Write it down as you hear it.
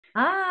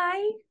Hi.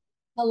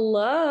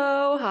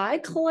 Hello. Hi,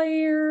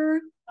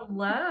 Claire.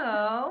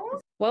 Hello.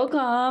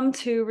 Welcome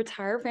to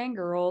Retire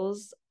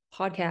Fangirls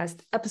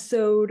podcast,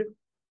 episode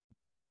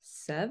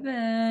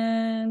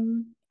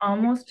 7.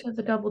 Almost to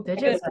the double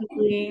digits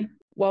quickly.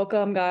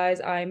 Welcome,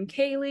 guys. I'm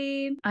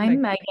Kaylee.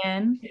 I'm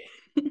Megan.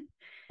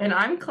 And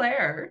I'm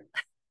Claire.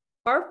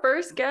 Our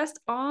first guest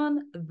on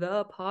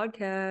the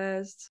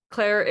podcast.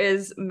 Claire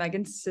is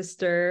Megan's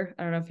sister.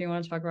 I don't know if you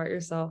want to talk about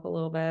yourself a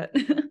little bit.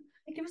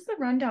 Give us the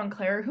rundown,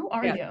 Claire. Who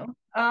are Yeah. you?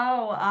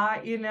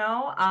 I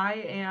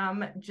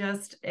am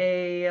just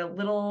a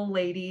little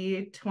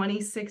lady,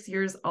 26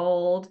 years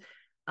old.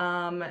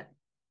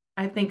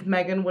 I think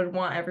Megan would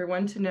want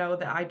everyone to know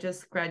that I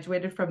just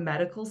graduated from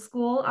medical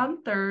school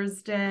on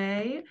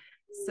Thursday.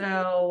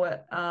 So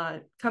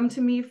come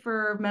to me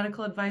for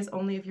medical advice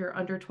only if you're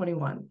under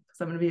 21,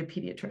 because I'm going to be a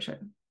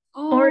pediatrician.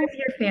 Or Oh, if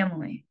your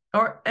family.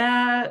 Or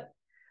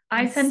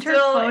I send her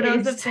still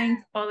photos of aged. things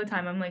all the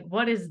time. I'm like,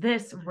 what is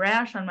this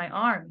rash on my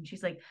arm? And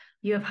she's like,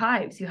 you have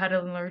hives. You had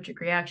an allergic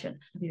reaction.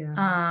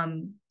 Yeah.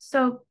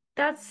 So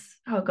that's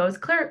how it goes.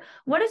 Claire,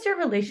 what is your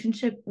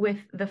relationship with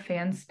the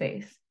fan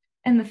space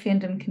and the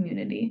fandom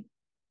community?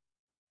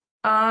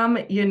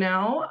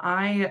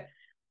 I've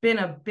been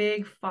a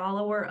big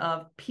follower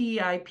of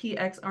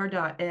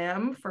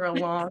pipxr.m for a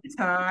long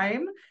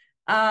time.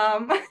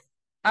 Um,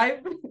 I've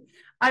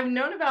I've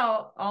known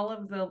about all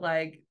of the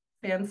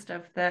fan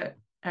stuff that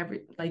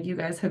you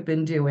guys have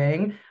been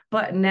doing,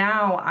 but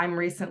now I'm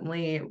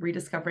recently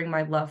rediscovering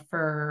my love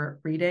for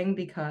reading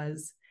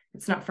because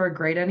it's not for a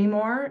grade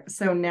anymore.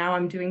 So now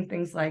I'm doing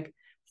things like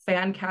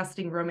fan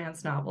casting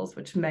romance novels,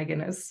 which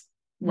Megan is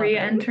loving.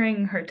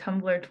 Re-entering her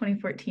Tumblr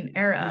 2014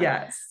 era.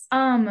 Yes.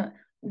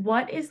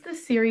 What is the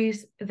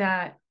series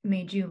that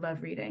made you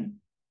love reading?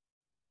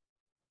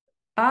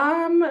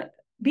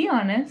 Be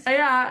honest.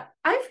 Yeah,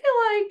 I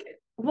feel like,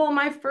 well,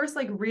 my first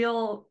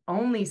real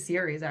only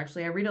series,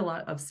 actually, I read a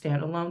lot of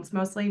standalones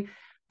mostly,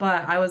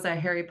 but I was a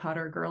Harry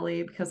Potter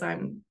girly because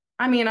I'm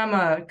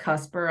a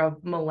cusper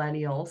of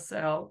millennial,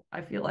 so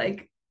I feel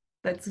like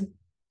that's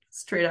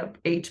straight up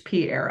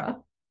HP era.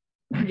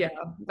 yeah,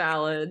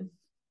 valid.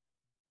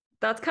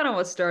 That's kind of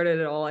what started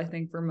it all, I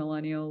think, for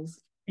millennials.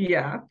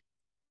 Yeah.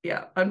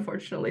 Yeah,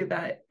 unfortunately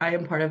that I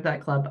am part of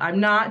that club.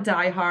 I'm not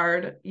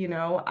diehard,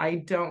 I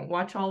don't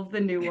watch all of the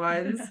new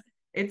ones.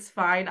 It's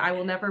fine. I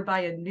will never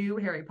buy a new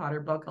Harry Potter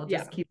book. I'll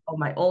just keep all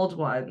my old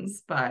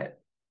ones, but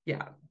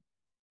yeah.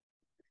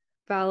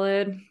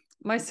 Valid.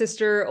 My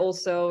sister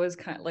also is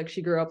kind of like,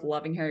 she grew up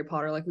loving Harry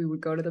Potter. Like, we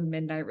would go to the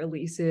midnight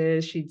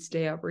releases, she'd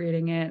stay up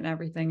reading it and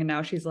everything. And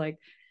now she's like,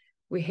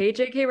 we hate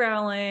J.K.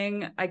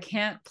 Rowling. I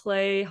can't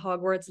play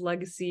Hogwarts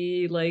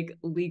Legacy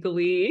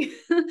legally.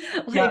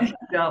 Yeah,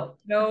 no.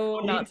 No,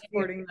 not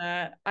supporting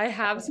that. I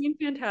have seen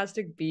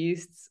Fantastic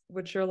Beasts,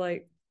 which are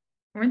like,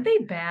 Weren't they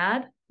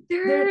bad?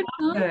 they're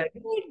not good.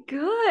 really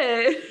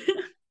good.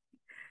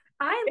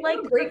 I They have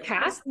like a great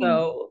cast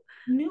though.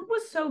 Newt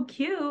was so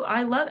cute.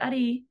 I love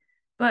Eddie,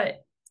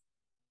 but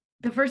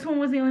the first one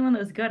was the only one that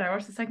was good. I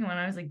watched the second one.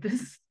 I was like,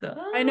 this stuff.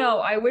 I know.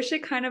 I wish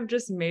it kind of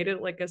just made it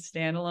like a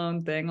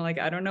standalone thing. Like,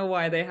 I don't know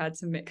why they had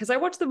to make, because I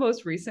watched the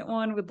most recent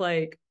one with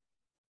I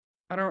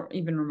don't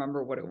even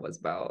remember what it was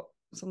about.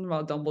 Something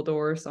about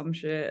Dumbledore or some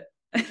shit.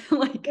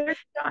 Like,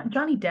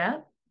 Johnny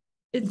Depp.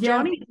 it's Yeah,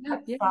 Johnny he got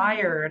Depp. Yeah.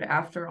 fired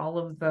after all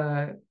of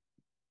the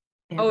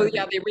Oh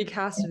yeah, they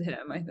recasted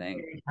him, I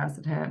think.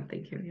 recasted him.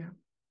 Thank you.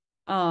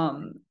 Yeah.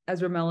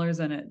 Ezra Miller's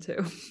in it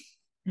too.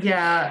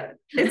 Yeah,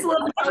 it's a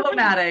little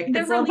problematic. It's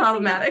a little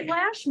problematic.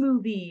 Flash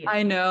movie.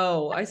 I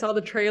know. I saw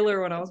the trailer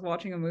when I was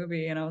watching a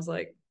movie and I was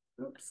like,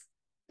 oops.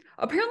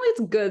 Apparently it's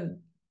good.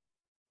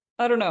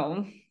 I don't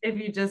know. If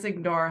you just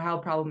ignore how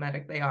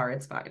problematic they are,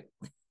 it's fine.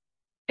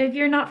 If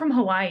you're not from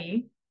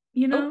Hawaii,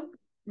 Oh,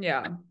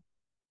 yeah.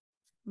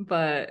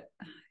 But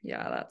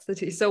yeah, that's the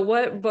tea. So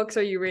what books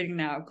are you reading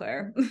now,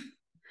 Claire?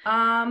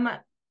 I'm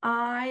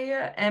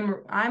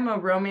a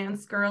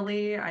romance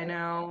girly. I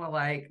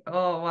know,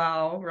 oh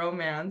wow,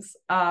 romance.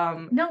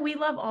 No, we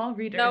love all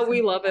readers. No,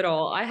 we love it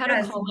all. I had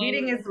yes, a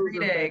reading is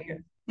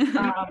reading.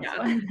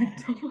 Yeah.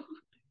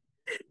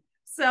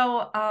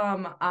 So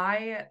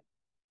I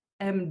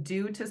am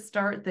due to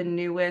start the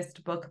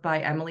newest book by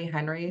Emily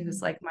Henry,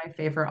 who's like my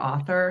favorite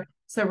author.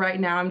 So right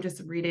now I'm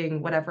just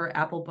reading whatever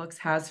Apple Books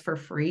has for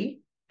free,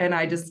 and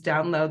I just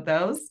download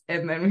those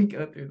and then we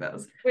go through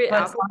those. Wait,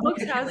 But Apple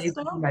Books has in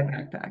stuff my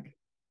backpack.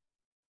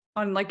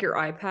 on your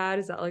iPad?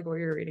 Is that like what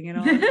you're reading it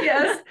on?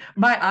 Yes,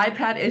 my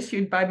iPad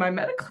issued by my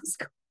medical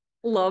school.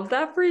 Love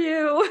that for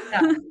you.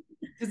 Yeah.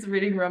 Just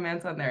reading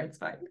romance on there. It's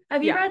fine.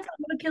 Have you read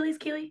Song of Achilles,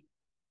 Keely?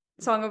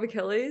 Song of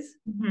Achilles?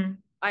 Mm-hmm.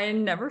 I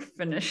never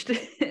finished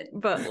it,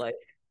 but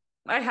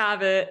I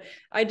have it.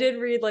 I did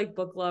read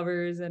Book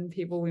Lovers and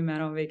People We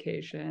Met on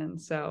Vacation.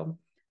 So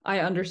I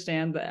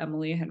understand the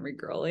Emily Henry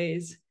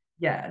girlies.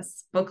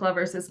 Yes. Book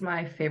Lovers is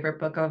my favorite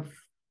book of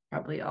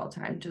probably all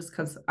time, just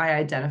because I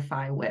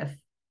identify with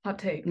Hot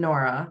take.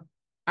 Nora.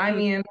 I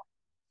mean,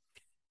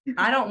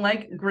 I don't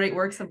like great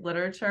works of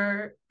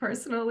literature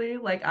personally.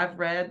 I've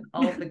read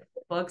all of the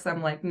books.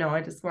 I'm like, no,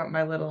 I just want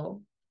my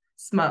little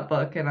smut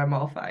book and I'm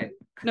all fine.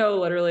 No,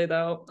 literally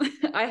though.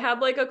 I had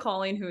like a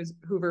Colleen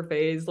Hoover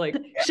phase, like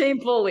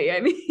shamefully. I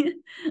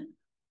mean,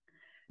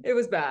 it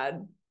was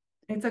bad.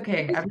 It's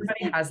okay.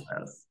 Everybody has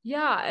those.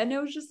 Yeah, and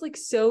it was just like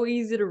so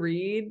easy to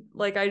read.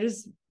 Like I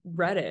just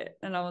read it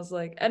and I was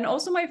like, and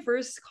also my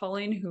first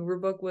Colleen Hoover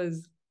book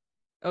was,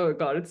 oh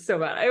god, it's so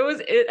bad.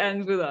 It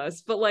Ends With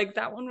Us, but like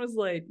that one was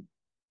like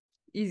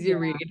easy to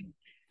read.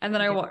 And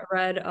then I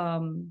read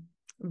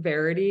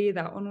Verity.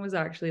 That one was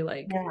actually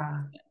like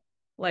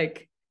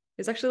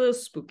it's actually a little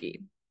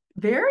spooky.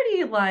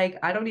 Verity, like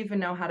I don't even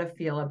know how to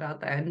feel about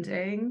the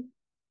ending.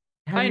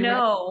 I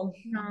know.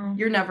 No.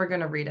 You're never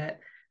gonna read it.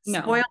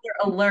 No. Spoiler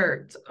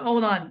alert.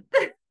 Hold on.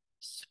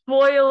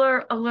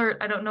 Spoiler alert.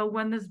 I don't know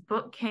when this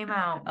book came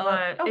out,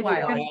 but a if while.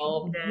 you're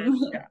gonna read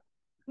it, Yeah.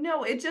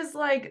 No, it just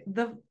like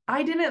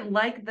I didn't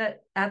like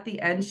that at the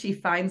end she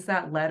finds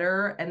that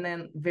letter and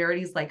then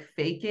Verity's like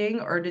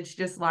faking, or did she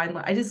just lie?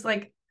 I just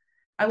like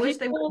I wish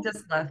they would have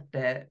just left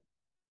it.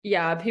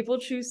 Yeah, people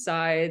choose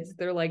sides.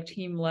 They're like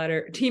team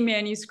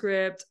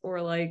manuscript,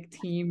 or like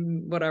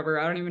team whatever.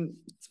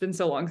 It's been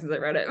so long since I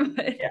read it.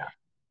 But... Yeah.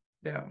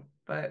 No,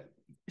 but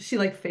she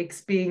like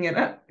fakes being in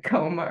a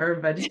coma or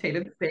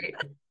vegetative state.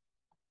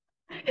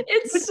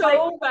 It's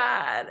so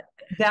bad.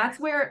 That's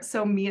where,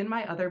 so me and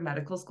my other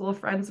medical school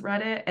friends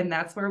read it, and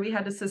that's where we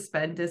had to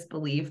suspend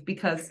disbelief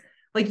because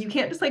like you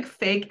can't just like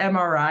fake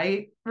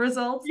MRI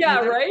results. Yeah,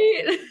 either.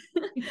 Right?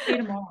 You paid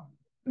them all.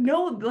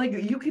 No, like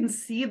you can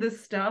see the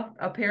stuff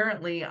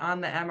apparently on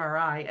the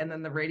MRI, and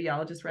then the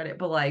radiologist read it,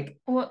 but like,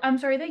 well, I'm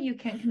sorry that you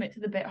can't commit to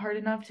the bit hard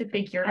enough to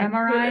fake your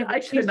MRI. I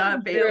could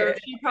not fake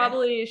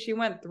it. She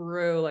went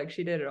through, like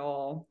she did it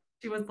all.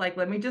 She was like,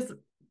 let me just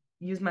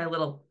use my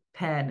little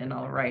pen and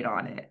I'll write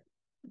on it.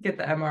 Get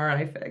the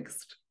MRI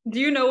fixed. Do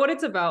you know what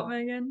it's about,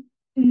 Megan?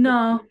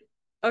 No.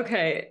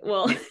 Okay,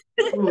 well,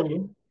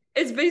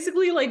 it's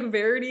basically like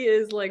Verity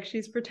is like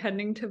she's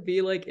pretending to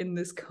be like in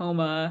this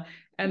coma,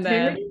 and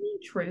then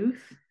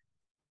truth.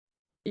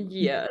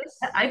 Yes.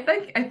 I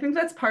think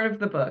that's part of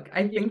the book.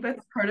 I think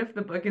that's part of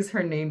the book is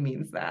her name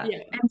means that.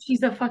 Yeah. And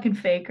she's a fucking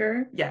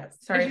faker. Yes.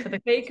 Sorry for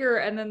the faker.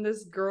 And then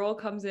this girl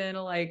comes in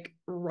to like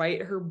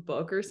write her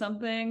book or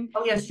something.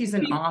 Oh yeah, she's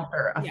an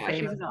author, a famous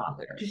she's an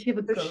author. Does she have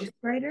a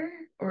ghostwriter?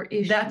 Or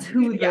is that's she...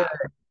 who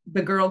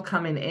the girl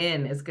coming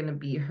in is gonna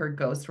be her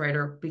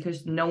ghostwriter,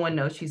 because no one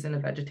knows she's in a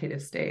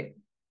vegetative state.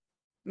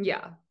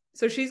 Yeah.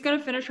 So she's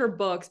gonna finish her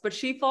books, but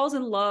she falls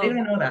in love. They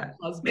don't know that.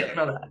 They don't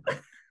know that.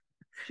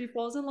 She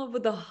falls in love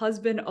with the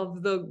husband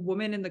of the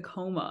woman in the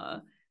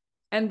coma,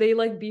 and they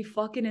like be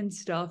fucking and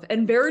stuff.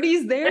 And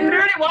Verity's there. And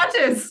Verity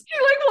watches. She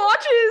like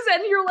watches,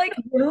 and you're like,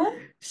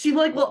 she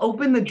like will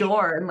open the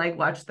door and like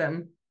watch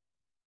them.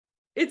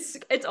 It's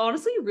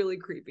honestly really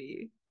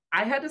creepy.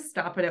 I had to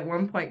stop it at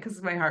one point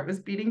because my heart was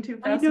beating too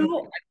fast. I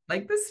know. I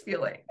like this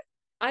feeling.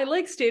 I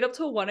like stayed up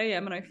till 1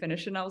 a.m. and I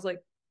finished, and I was like,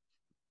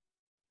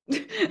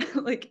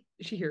 like,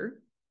 is she here?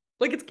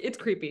 Like it's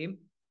creepy.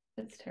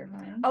 That's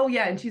terrifying. Oh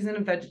yeah, and she's in a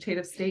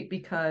vegetative state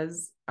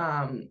because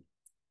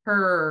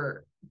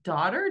her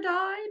daughter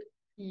died.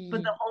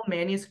 But the whole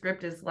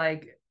manuscript is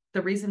like,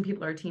 the reason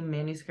people are team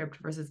manuscript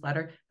versus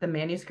letter, the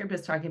manuscript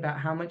is talking about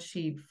how much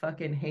she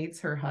fucking hates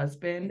her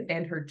husband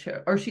and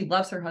or she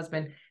loves her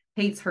husband,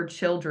 hates her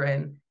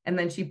children, and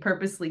then she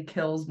purposely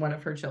kills one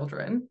of her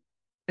children.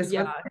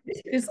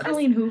 Is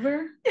Colleen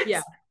Hoover?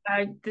 Yes.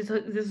 Yeah. This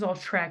is all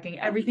tracking.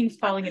 Everything's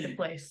falling into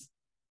place.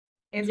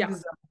 It's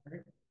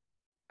bizarre.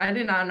 I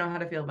did not know how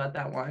to feel about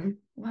that one.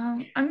 Well,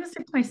 I'm gonna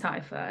stick to my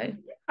sci-fi.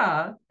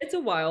 Yeah. It's a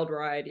wild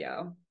ride,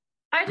 yeah.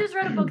 I just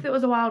read a book that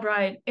was a wild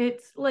ride.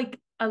 It's like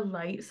a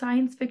light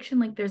science fiction,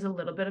 like there's a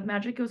little bit of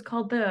magic. It was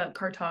called The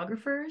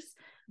Cartographers.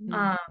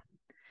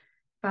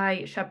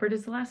 By Shepherd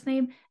is the last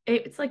name.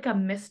 It's like a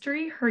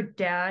mystery. Her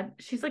dad,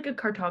 she's like a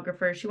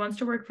cartographer. She wants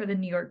to work for the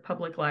New York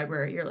Public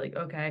Library. You're like,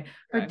 okay.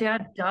 Her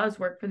dad does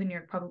work for the New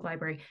York Public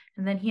Library,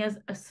 and then he has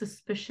a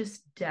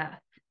suspicious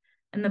death.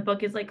 And the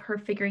book is like her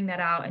figuring that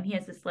out. And he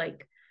has this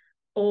like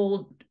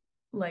old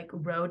like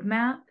road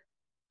map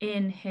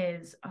in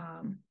his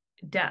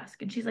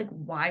desk. And she's like,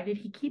 why did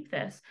he keep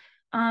this?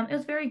 It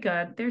was very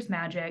good. There's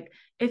magic.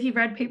 If you've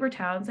read Paper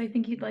Towns, I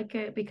think you'd like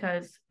it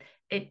because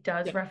it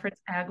does reference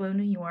Agloe,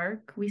 New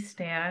York. We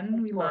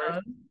stand, we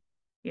love.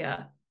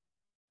 Yeah.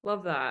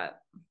 Love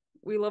that.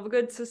 We love a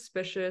good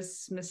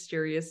suspicious,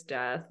 mysterious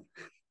death.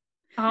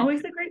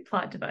 Always a great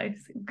plot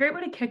device. Great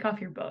way to kick off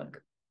your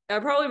book. I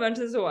probably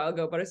mentioned this a while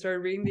ago, but I started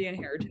reading The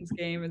Inheritance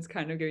Game. It's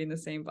kind of giving the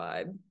same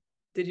vibe.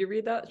 Did you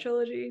read that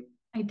trilogy?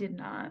 I did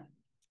not.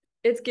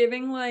 It's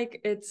giving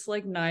like, it's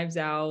like Knives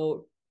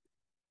Out.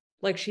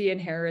 Like she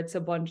inherits a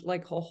bunch,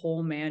 like a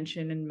whole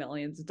mansion and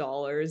millions of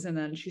dollars, and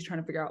then she's trying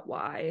to figure out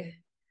why.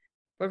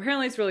 But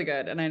apparently it's really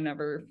good, and I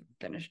never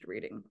finished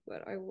reading,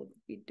 but I will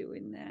be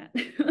doing that.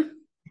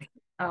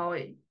 Oh,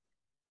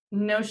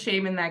 no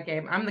shame in that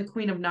game. I'm the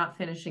queen of not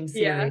finishing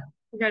series. Yeah.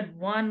 We got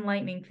one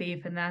Lightning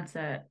Thief, and that's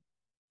it.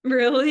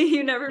 Really?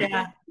 You never?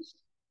 Yeah.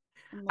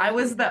 I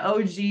was the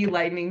OG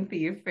Lightning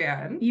Thief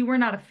fan. You were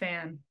not a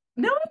fan.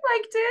 No, I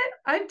liked it.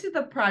 I did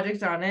the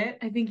project on it.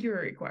 I think you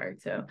were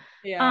required to.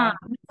 Yeah.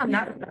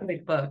 Not a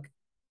big book.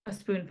 A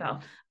spoon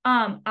fell.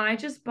 I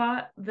just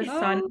bought The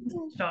Sun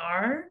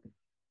Star.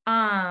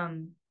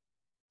 And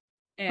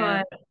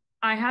But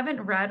I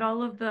haven't read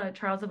all of the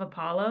Trials of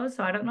Apollo,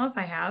 so I don't know if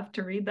I have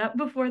to read that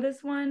before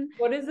this one.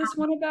 what is this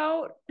one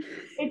about?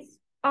 It's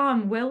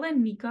Will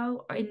and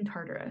Nico in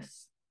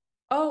Tartarus.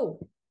 Oh,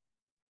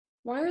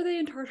 why are they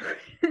in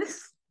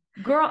Tartarus?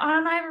 Girl,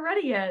 I haven't read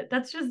it yet.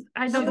 That's just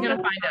She's gonna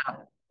find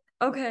out.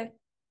 Okay.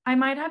 I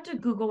might have to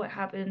Google what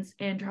happens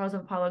in Trials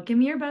of Apollo. Give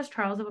me your best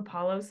Trials of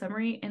Apollo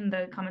summary in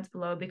the comments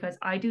below because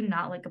I do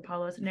not like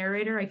Apollo as a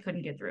narrator. I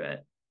couldn't get through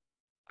it.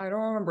 I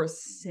don't remember a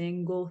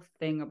single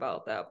thing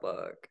about that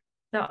book.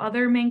 The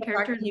other main The fact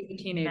character that he's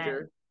a teenager.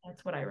 Meg.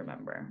 That's what I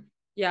remember.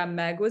 Yeah,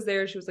 Meg was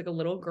there. She was like a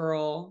little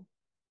girl.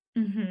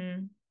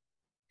 Mm-hmm.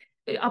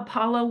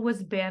 Apollo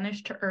was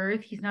banished to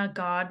Earth. He's not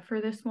God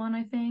for this one,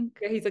 I think.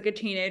 Yeah, he's like a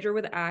teenager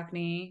with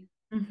acne.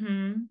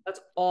 Mm-hmm. That's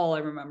all I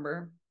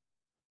remember.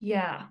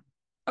 Yeah.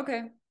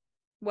 Okay.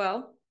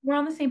 Well, we're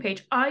on the same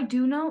page. I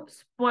do know,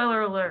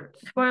 spoiler alert,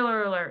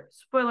 spoiler alert,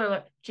 spoiler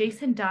alert.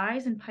 Jason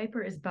dies and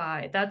Piper is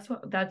bi. That's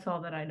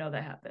all that I know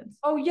that happens.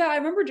 oh yeah, I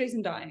remember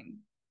Jason dying.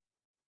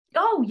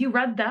 Oh, you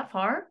read that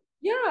far?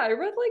 Yeah, I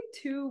read like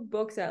 2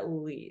 books at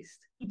least.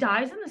 He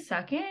dies in the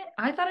second?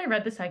 I thought I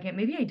read the second.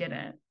 Maybe I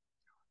didn't.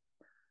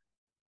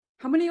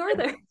 How many are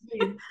there?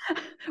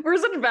 We're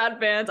such bad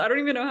fans. I don't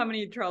even know how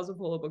many Trials of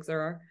Apollo books there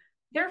are.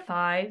 There are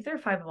 5. There are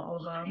 5 of all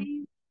of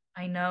them.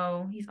 I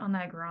know. He's on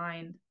that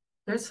grind.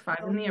 There's 5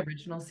 in the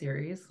original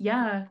series.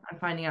 Yeah. I'm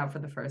finding out for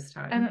the first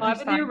time. And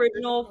 5 in the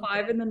original,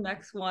 5 in the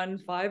next one,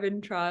 5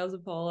 in Trials of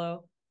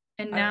Apollo.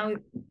 And now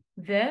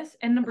this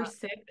and number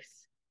 6,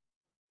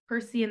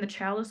 Percy and the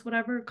Chalice,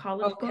 whatever,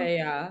 college book. Okay,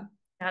 yeah.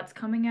 That's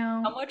coming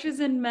out. How much is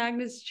in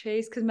Magnus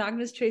Chase? Because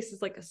Magnus Chase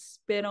is like a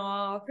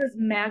spin-off. Because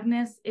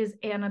Magnus is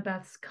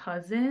Annabeth's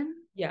cousin.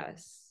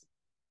 Yes.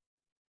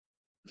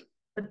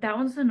 But that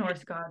one's the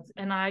Norse gods,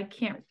 and I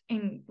can't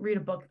read a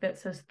book that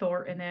says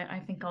Thor in it. I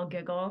think I'll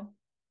giggle.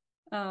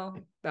 Oh,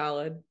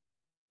 valid.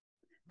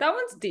 That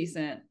one's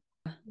decent.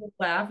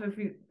 Laugh if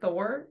you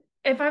Thor.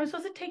 If I'm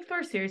supposed to take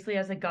Thor seriously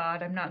as a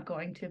god, I'm not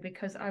going to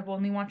because I've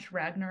only watched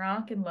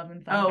Ragnarok and Love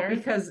and Thunder. Oh,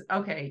 because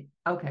okay.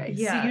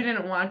 Yeah. So you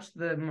didn't watch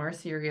the more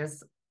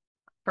serious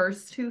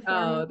first 2 Thor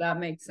Oh, movies? that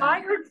makes sense.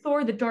 I heard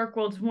Thor: The Dark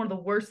World is one of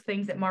the worst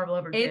things that Marvel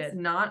ever did. It's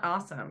not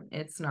awesome.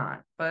 It's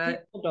not.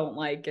 But people don't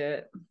like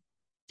it.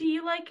 Do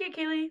you like it,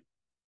 Caele?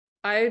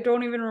 I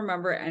don't even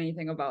remember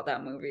anything about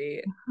that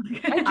movie.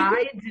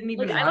 I didn't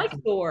even. I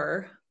like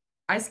Thor.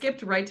 I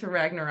skipped right to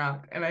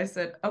Ragnarok, and I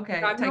said,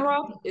 "Okay."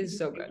 Ragnarok is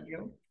so good.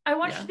 I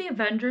watched the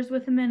Avengers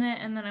with him in it,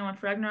 and then I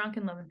watched Ragnarok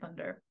and Love and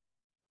Thunder.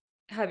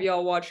 Have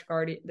y'all watched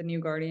the new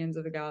Guardians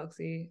of the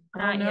Galaxy?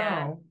 Not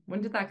yet.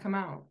 When did that come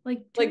out? Like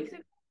 2 weeks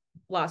ago?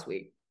 Last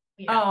week.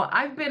 Yeah. Oh,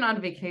 I've been on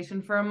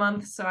vacation for a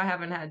month, so I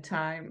haven't had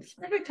time.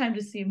 Perfect time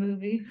to see a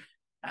movie.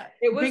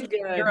 It was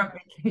good. You're on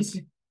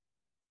vacation.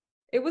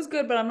 It was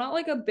good, but I'm not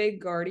like a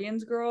big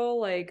Guardians girl.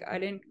 Like I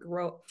didn't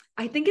grow.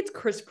 I think it's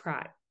Chris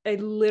Pratt. I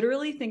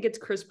literally think it's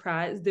Chris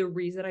Pratt is the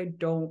reason I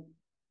don't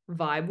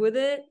vibe with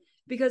it.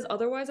 Because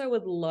otherwise I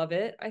would love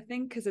it, I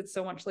think, because it's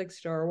so much like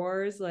Star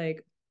Wars.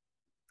 Like,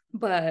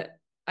 but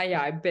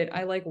I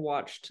like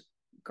watched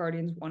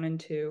Guardians 1 and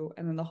 2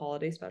 and then the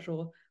holiday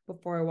special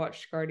before I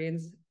watched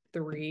Guardians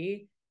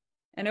 3.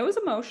 And it was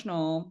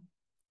emotional.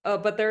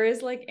 But there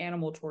is like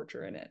animal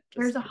torture in it.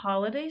 There's a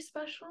holiday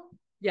special?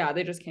 Yeah,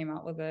 they just came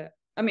out with it.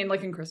 I mean,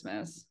 like in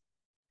Christmas.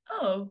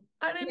 Oh,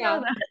 I didn't know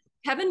that.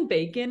 Kevin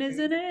Bacon is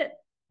in it.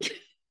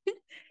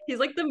 He's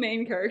like the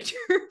main character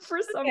for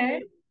some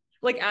reason.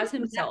 Like as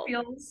himself.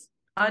 That feels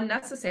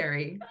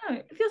unnecessary. Oh,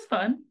 it feels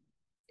fun.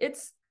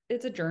 It's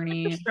a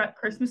journey.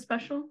 Christmas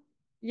special.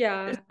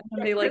 Yeah,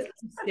 and they like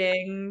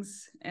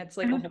sings. It's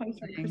like a whole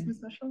thing. Christmas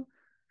special.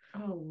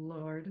 Oh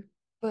Lord.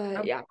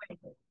 But yeah,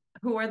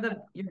 who are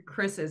your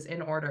Chris's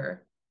in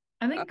order?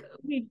 I think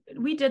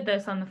we did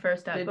this on the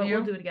first step, but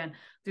we'll do it again.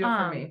 Do it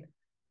for me.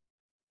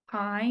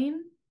 Pine.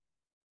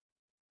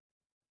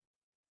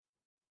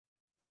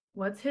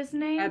 What's his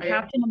name? Evans.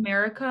 Captain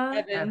America.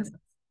 Evans.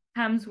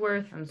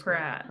 Hemsworth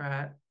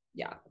Pratt.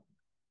 Yeah.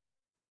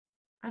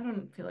 I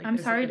don't feel like I'm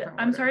sorry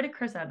to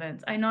Chris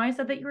Evans. I know I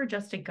said that you were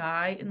just a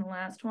guy in the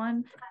last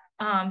one.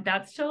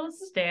 That still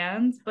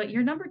stands, but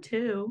you're number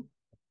 2.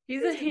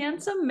 He's a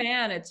handsome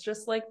man. It's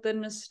just like the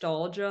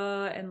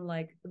nostalgia and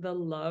like the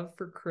love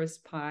for Chris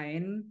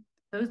Pine.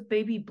 Those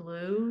baby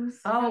blues.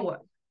 Oh,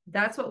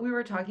 that's what we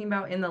were talking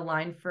about in the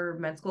line for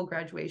med school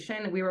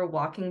graduation. We were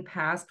walking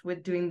past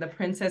doing the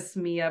Princess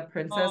Mia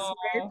princess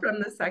way from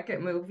the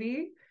second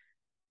movie.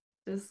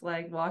 Just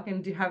like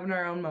walking, having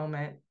our own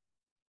moment.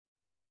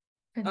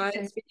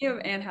 Speaking of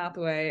Anne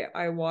Hathaway,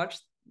 I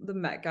watched the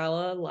Met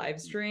Gala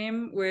live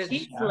stream, which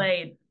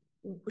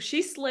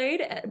she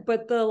slayed,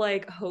 but the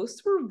like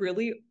hosts were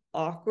really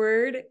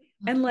awkward.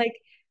 And like,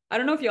 I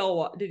don't know if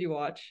y'all did you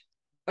watch?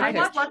 Okay. I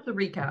just watched the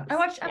recap. I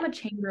watched Emma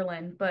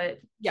Chamberlain, but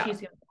she's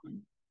the other one.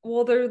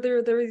 Well, there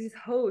were these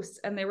hosts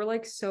and they were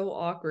like so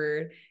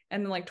awkward.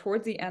 And then like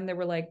towards the end, they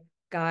were like,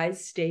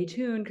 guys, stay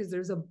tuned because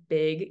there's a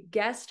big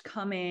guest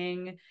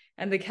coming.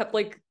 And they kept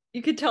like,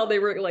 you could tell they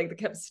were like, they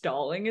kept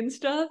stalling and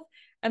stuff.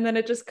 And then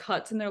it just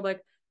cuts and they're like,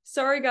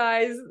 sorry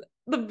guys,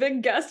 the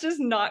big guest is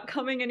not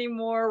coming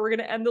anymore. We're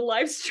gonna end the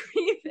live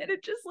stream. And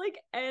it just like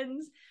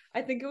ends.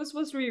 I think it was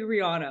supposed to be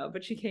Rihanna,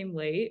 but she came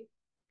late.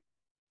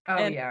 Oh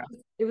And yeah.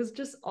 it was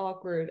just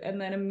awkward. And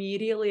then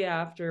immediately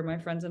after, my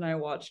friends and I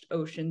watched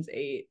Ocean's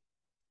 8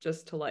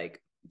 just to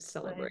like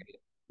celebrate. Slay.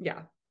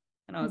 Yeah.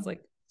 And I was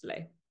like,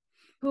 slay.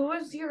 Who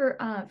was your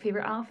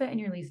favorite outfit and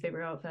your least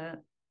favorite outfit?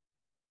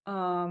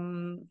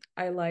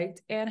 I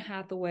liked Anne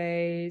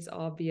Hathaway's,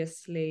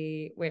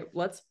 obviously. Wait,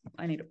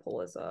 I need to pull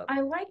this up.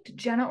 I liked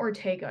Jenna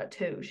Ortega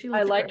too. She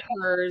I looked liked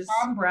great. hers.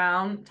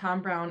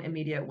 Tom Brown,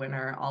 immediate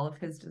winner. All of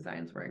his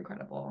designs were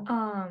incredible.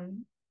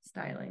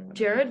 Styling.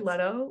 Jared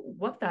Leto,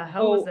 what the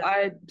hell was that?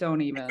 I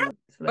don't even.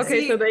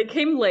 Okay, so they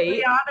came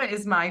late. Rihanna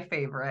is my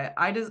favorite.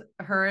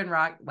 Her and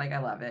Rock, like, I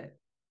love it.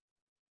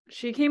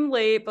 She came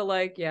late, but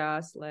like, yeah,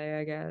 slay,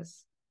 I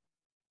guess.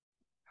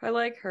 I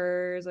like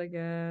hers, I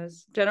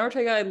guess. Jenna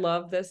Ortega, I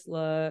love this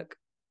look.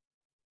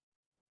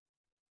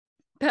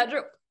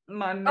 Pedro,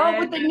 my man. Oh,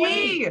 with the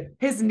knee.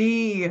 His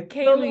knee.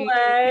 Caele. The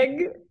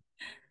leg.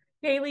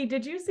 Caele,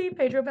 did you see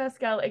Pedro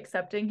Pascal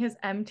accepting his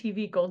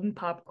MTV Golden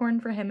Popcorn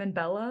for him and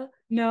Bella?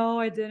 No,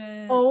 I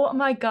didn't. Oh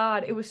my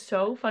God, it was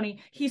so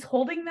funny. He's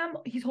holding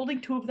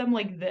two of them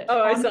like this.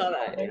 Oh, I saw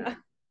that. Yeah.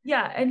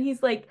 Yeah, and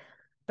he's like,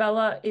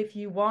 Bella, if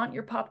you want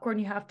your popcorn,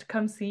 you have to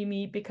come see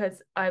me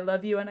because I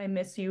love you and I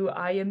miss you.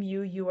 I am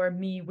you, you are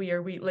me, we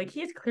are we. Like,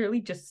 he's clearly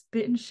just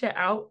spitting shit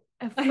out.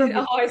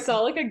 I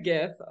saw like a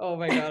GIF. Oh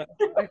my God,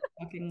 I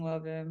fucking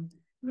love him.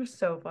 It was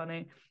so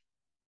funny.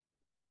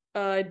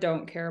 I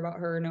don't care about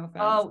her, no offense.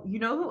 Oh, you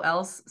know who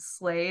else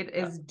slayed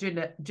is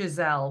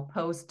Giselle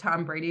post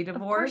Tom Brady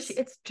divorce. Of course,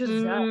 it's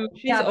Giselle.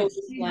 She has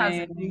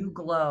a new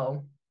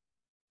glow.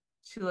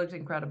 She looked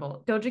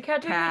incredible. Doja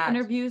Cat doing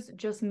interviews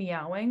just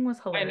meowing was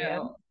hilarious. I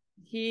know.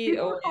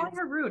 People were calling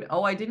her rude.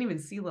 Oh, I didn't even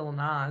see Lil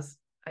Nas.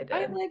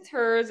 I liked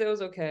hers. It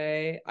was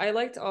okay. I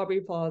liked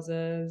Aubrey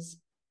Plaza's.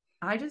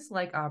 I just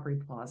like Aubrey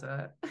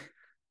Plaza.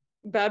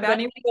 Bad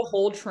Bunny with the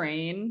whole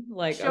train.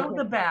 Like, show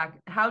the back.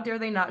 How dare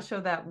they not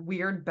show that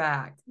weird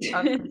back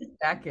of his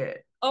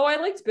jacket? Oh, I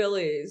liked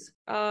Billy's.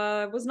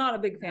 Was not a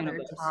big fan of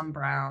this. Tom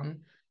Brown.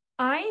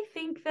 I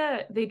think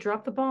that they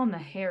dropped the ball in the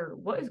hair.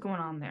 What is going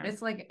on there?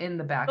 It's like in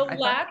the back. The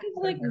lack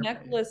of like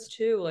necklace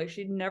too. Like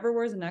she never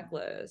wears a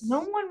necklace. No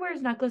one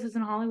wears necklaces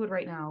in Hollywood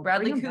right now.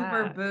 Bradley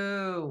Cooper,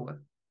 boo.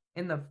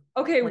 In the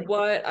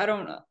what? I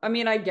don't know. I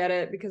mean, I get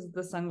it because of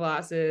the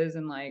sunglasses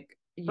and like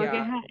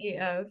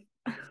yeah.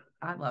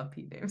 I love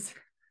Pete Dames.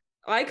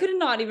 I could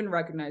not even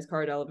recognize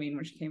Cara Delevingne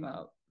when she came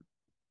out.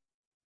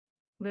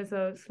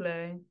 Lizzo,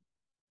 slay.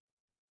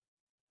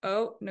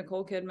 Oh,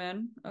 Nicole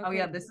Kidman. Okay. Oh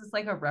yeah, this is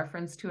like a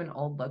reference to an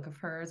old look of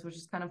hers, which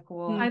is kind of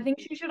cool. I think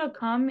she should have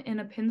come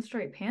in a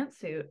pinstripe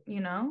pantsuit, you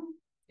know?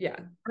 Yeah.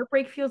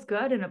 Heartbreak feels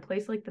good in a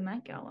place like the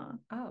Met Gala.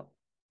 Oh.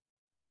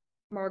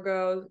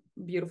 Margot,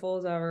 beautiful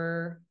as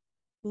ever.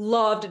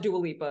 Loved Dua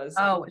Lipa's.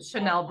 Oh,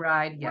 Chanel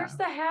Bride. Yeah. Where's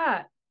the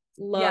hat?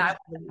 I want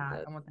the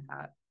hat. I want the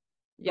hat.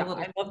 Yeah,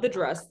 I love the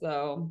dress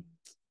though.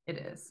 It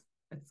is.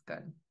 It's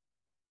good.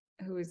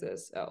 Who is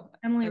this? Oh,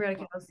 Emily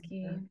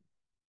Ratajkowski.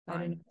 I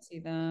didn't see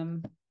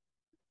them.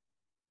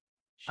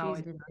 I didn't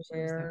know she was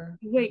there.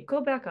 Wait,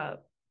 go back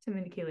up to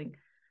Mindy Kaling.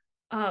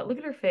 Look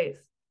at her face.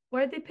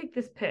 Why did they pick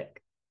this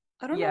pic?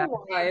 I don't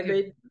know why.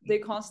 They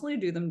constantly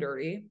do them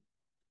dirty.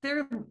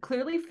 They're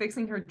clearly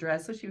fixing her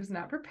dress, so she was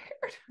not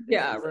prepared.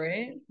 Yeah,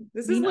 right?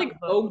 This is like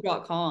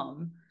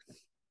Vogue.com.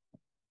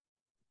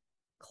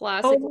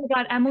 Classic. Oh my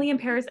God, Emily in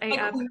Paris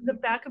AF. The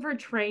back of her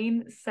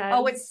train says...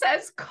 Oh, it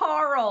says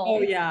Carl.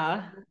 Oh,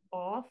 yeah.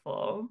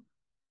 Awful.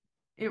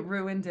 It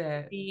ruined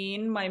it.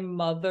 Being my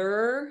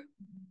mother.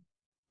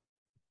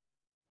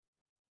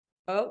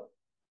 Oh.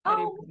 I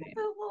don't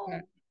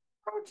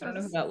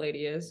know who that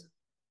lady is.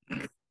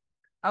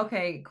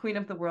 Okay, Queen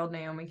of the World,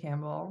 Naomi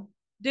Campbell.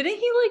 Didn't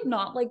he like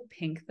not like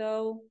pink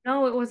though?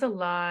 No, it was a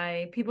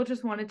lie. People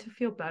just wanted to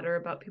feel better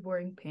about people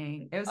wearing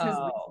pink. It was his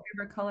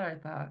favorite color, I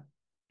thought.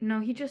 No,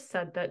 he just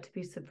said that to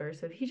be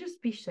subversive. He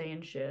just be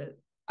saying shit.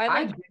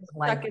 I like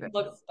second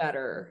looks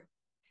better.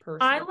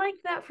 Personally. I like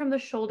that from the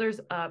shoulders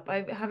up.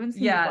 I haven't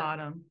seen the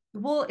bottom.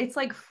 Well, it's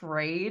like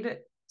frayed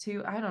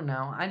too. I don't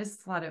know. I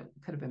just thought it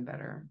could have been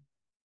better.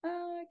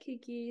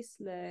 Kiki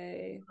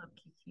slay. I love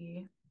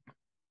Kiki.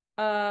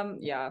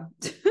 Yeah.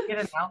 Get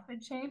an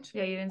outfit change?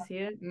 Yeah, you didn't see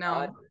it?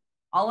 No.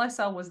 All I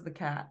saw was the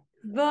cat.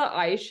 The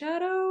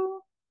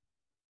eyeshadow?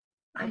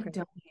 I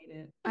don't hate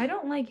it. I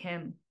don't like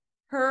him.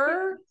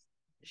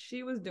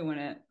 She was doing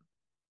it.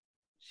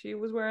 She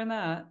was wearing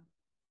that.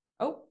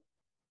 Oh,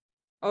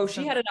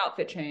 she had an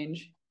outfit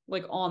change,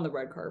 like on the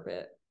red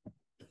carpet.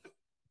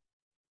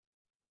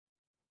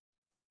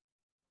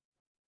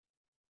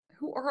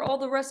 Who are all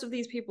the rest of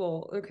these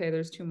people? Okay,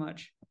 there's too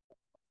much.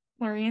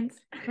 Clarence.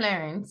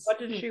 What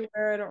did she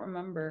wear? I don't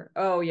remember.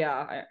 Oh,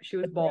 yeah. She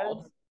was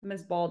bald.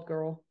 Miss Bald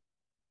Girl.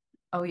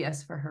 Oh,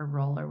 yes, for her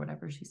role or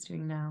whatever she's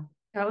doing now.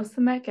 That was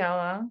the Met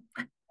Gala.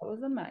 That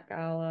was the Met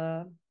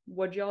Gala.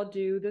 What'd y'all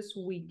do this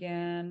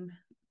weekend?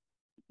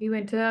 We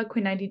went to a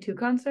Queen 92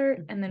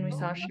 concert and then we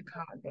saw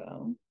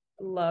Chicago.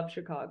 Love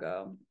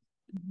Chicago.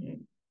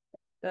 Mhm.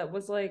 That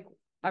was like,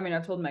 I mean,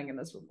 I've told Megan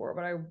this before,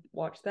 but I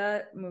watched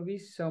that movie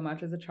so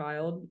much as a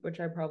child,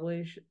 which I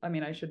probably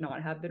I should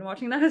not have been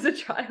watching that as a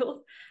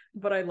child,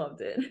 but I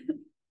loved it.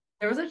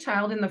 There was a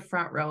child in the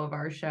front row of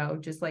our show,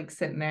 just like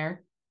sitting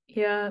there.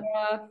 Yeah.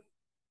 Yeah.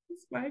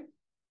 It's fine.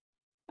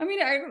 I mean,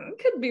 it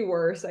could be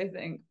worse, I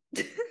think.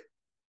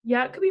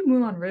 Yeah, it could be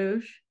Moulin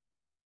Rouge.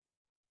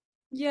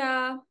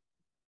 Yeah,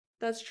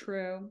 that's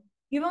true.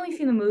 You've only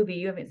seen the movie,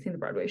 you haven't seen the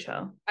Broadway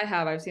show. I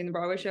have. I've seen the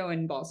Broadway show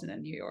in Boston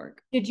and New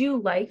York. Did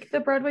you like the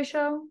Broadway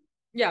show?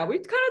 Yeah, we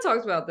kind of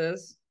talked about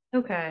this,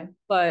 Okay.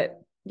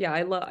 but yeah,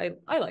 I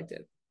liked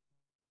it.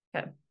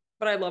 Okay.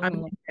 But I love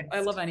I'm I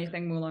love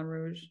anything Moulin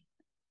Rouge.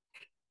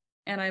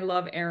 And I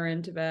love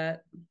Aaron Tveit.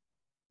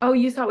 Oh,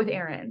 you saw it with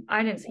Aaron.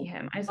 I didn't see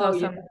him. I saw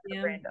some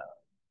random.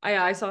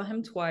 I saw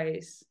him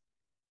twice.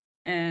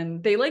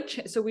 And they like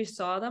so we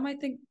saw them, I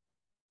think,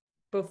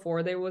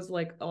 before they was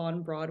like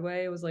on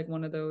Broadway. It was like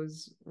one of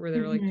those where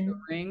they're like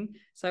touring.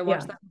 So I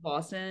watched that in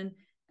Boston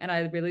and I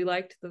really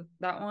liked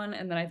that one.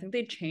 And then I think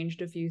they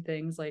changed a few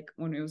things like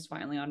when it was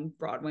finally on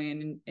Broadway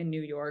in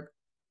New York.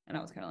 And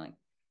I was kind of like,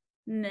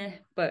 nah,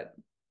 but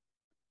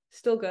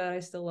still good. I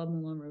still love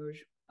Moulin Rouge.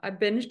 I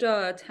binged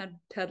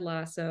Ted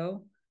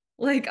Lasso.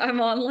 Like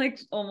I'm on like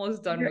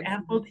almost done with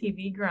Apple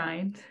TV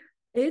grind.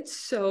 It's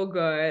so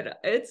good.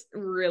 It's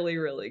really,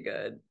 really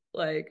good.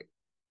 Like,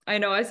 I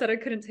know I said I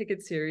couldn't take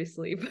it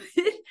seriously, but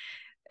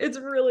it's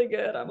really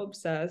good. I'm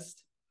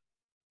obsessed.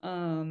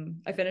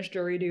 I finished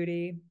Jury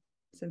Duty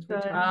since we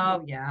talked.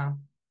 Oh yeah.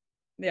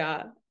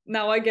 Yeah.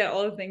 Now I get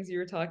all the things you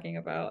were talking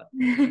about.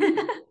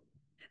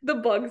 The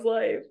Bug's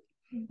Life.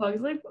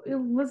 Bug's Life, it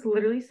was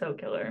literally so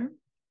killer.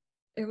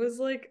 It was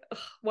like, ugh,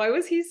 why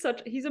was he's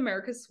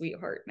America's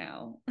sweetheart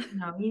now?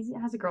 No, he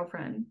has a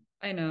girlfriend.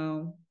 I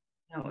know.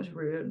 That was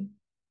rude.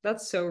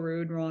 That's so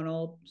rude,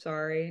 Ronald.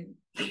 Sorry.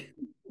 I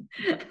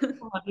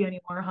don't love you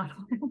anymore,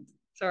 Ronald.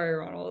 Sorry,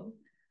 Ronald.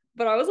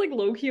 But I was like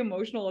low-key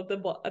emotional at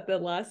the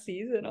last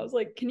season. I was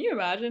like, can you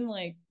imagine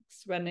like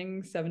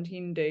spending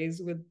 17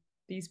 days with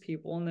these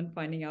people and then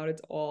finding out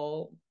it's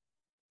all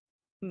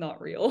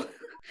not real?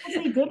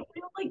 They did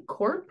real like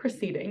court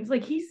proceedings.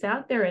 Like he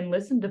sat there and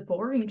listened to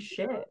boring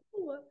shit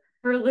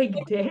for like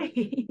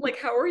days. Like,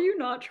 how are you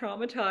not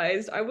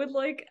traumatized? I would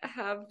like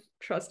have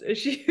trust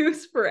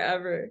issues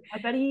forever. I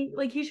bet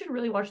he should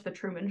really watch the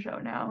Truman Show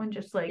now and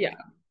just like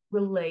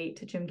relate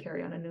to Jim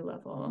Carrey on a new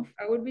level.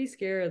 I would be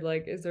scared.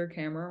 Like, is there a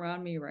camera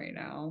around me right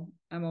now?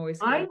 I'm always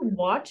scared. I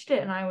watched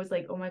it and I was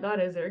like, oh my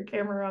God, is there a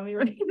camera around me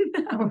right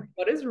now?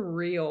 What is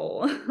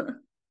real?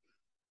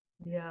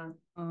 Yeah.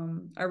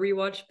 I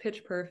rewatched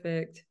Pitch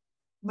Perfect.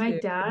 My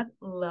dad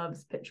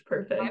loves Pitch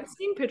Perfect. I've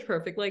seen Pitch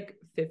Perfect like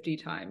 50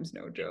 times,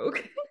 no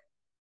joke.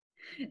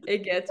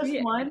 It gets Just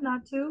me. one,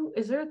 not two.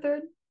 Is there a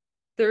third?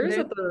 There is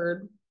a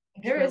third.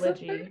 There is a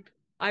third.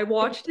 I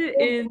watched it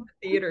in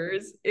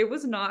theaters. It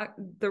was not,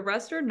 the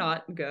rest are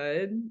not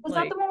good. Was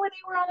that the one where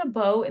they were on a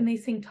boat and they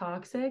sing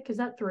Toxic? Is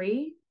that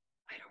 3?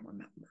 I don't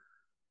remember.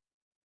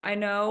 I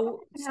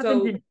know.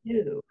 So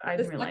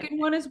the second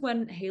one is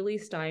when Haley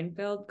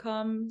Steinfeld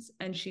comes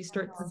and she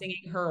starts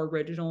singing her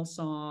original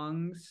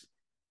songs.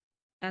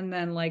 And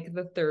then like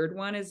the third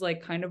one is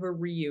like kind of a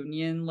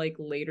reunion like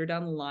later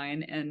down the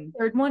line. And the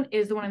third one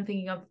is the one I'm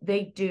thinking of.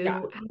 They do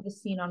have a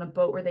scene on a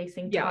boat where they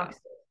sing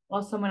Toxic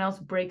while someone else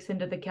breaks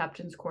into the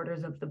captain's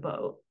quarters of the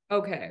boat.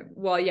 Okay.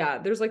 Well, yeah,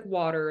 there's like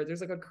water.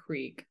 There's like a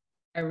creek.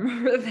 I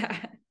remember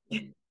that.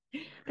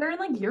 They're in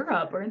like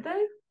Europe, aren't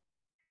they?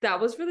 That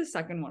was for the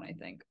second one, I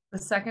think. The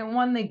second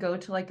one, they go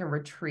to like a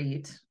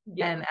retreat.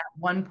 Yeah. And at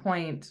one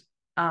point,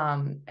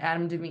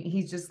 Adam Devine,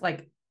 he's just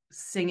like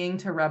singing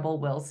to Rebel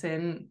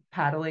Wilson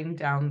paddling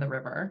down the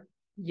river.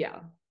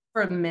 Yeah.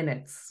 For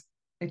minutes.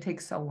 It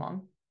takes so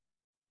long.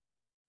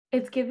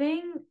 It's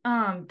giving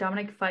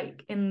Dominic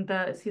Fike in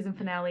the season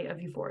finale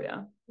of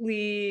Euphoria.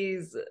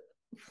 Please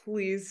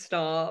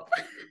stop.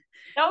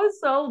 That was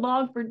so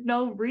long for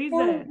no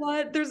reason. For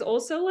what? There's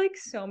also like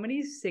so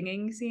many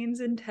singing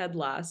scenes in Ted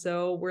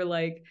Lasso where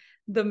like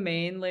the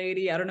main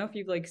lady, I don't know if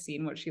you've like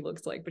seen what she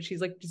looks like, but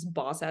she's like just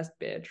boss ass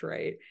bitch,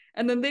 right?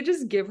 And then they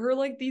just give her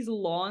like these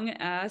long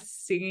ass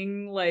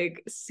singing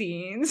like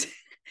scenes.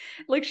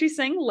 Like she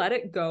sang Let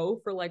It Go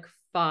for like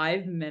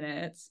 5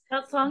 minutes.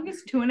 That song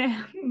is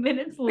 2.5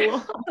 minutes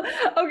long.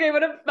 Okay,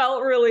 but it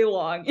felt really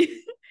long.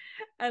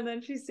 And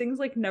then she sings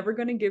like Never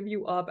Gonna Give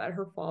You Up at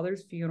her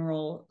father's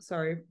funeral.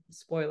 Sorry,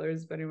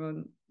 spoilers, but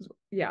anyone,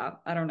 yeah,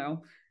 I don't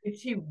know. If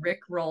she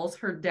Rick rolls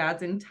her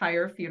dad's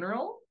entire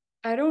funeral?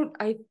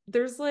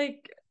 There's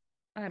like,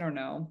 I don't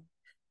know.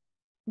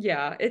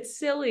 Yeah, it's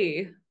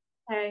silly.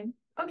 Okay.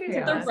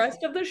 So the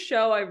rest of the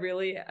show I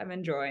really am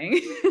enjoying.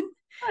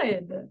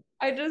 Good.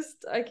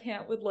 I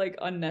can't with like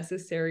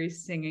unnecessary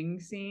singing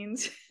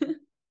scenes.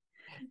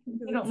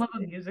 You don't love a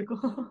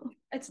musical.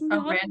 It's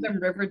not a random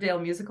Riverdale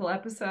musical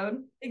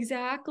episode.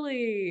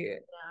 Exactly.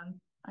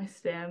 Yeah, I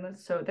stand.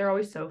 That's so they're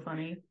always so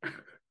funny.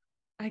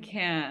 I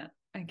can't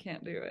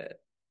do it.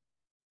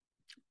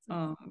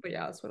 But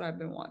yeah, that's what I've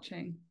been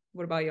watching.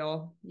 What about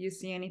y'all? You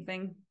see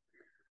anything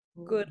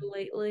good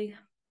lately?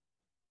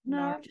 No,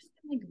 I've just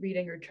been like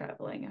reading or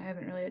traveling. I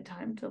haven't really had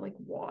time to like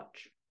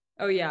watch.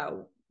 Oh yeah,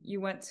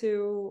 you went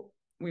to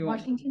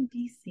Washington,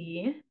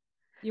 D.C.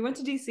 You went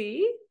to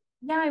DC?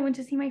 Yeah, I went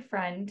to see my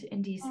friend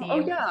in DC. Oh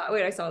yeah,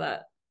 wait, I saw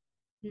that.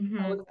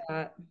 How was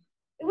that?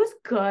 It was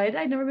good.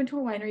 I'd never been to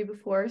a winery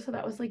before, so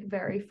that was like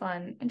very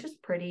fun and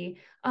just pretty.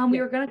 We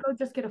were gonna go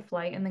just get a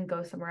flight and then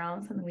go somewhere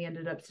else, and then we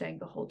ended up staying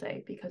the whole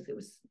day because it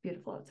was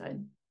beautiful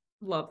outside.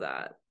 Love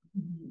that.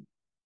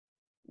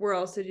 Where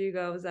else did you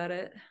go? Was that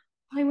it?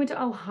 I went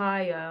to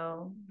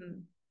Ohio.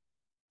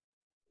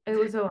 It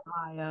was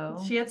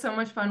Ohio. She had so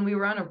much fun. We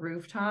were on a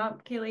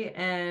rooftop, Caele,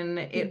 and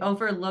it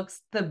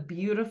overlooks the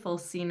beautiful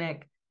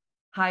scenic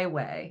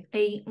highway.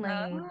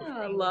 8-lane.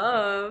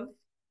 Love.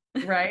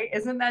 Right?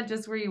 Isn't that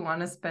just where you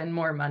want to spend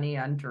more money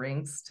on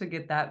drinks to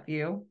get that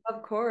view?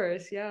 Of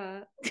course,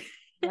 yeah.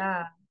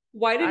 Yeah.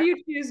 Why did you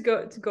choose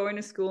going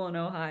to school in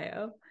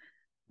Ohio?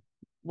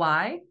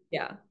 Why?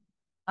 Yeah.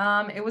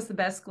 It was the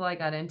best school I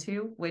got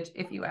into, which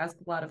if you ask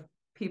a lot of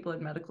people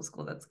in medical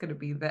school, that's going to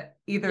be that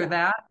either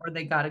that or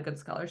they got a good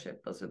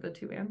scholarship. Those are the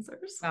two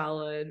answers.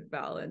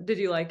 Valid. Did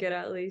you like it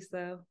at least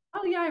though?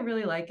 Oh yeah, I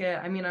really like it.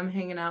 I mean, I'm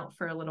hanging out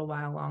for a little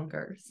while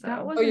longer.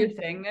 So you're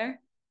staying there?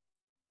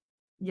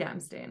 Yeah,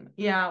 I'm staying.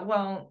 Yeah,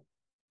 well,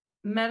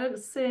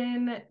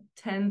 medicine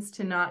tends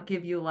to not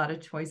give you a lot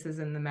of choices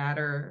in the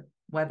matter,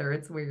 whether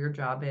it's where your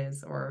job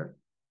is or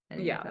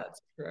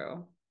that's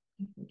true.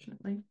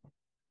 Unfortunately.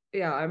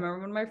 Yeah, I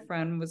remember when my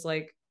friend was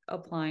like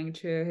applying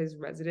to his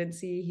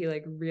residency, he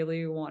like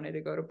really wanted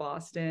to go to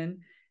Boston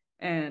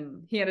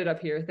and he ended up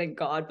here, thank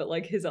God, but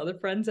like his other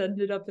friends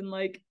ended up in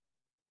like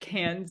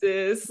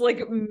Kansas,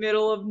 like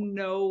middle of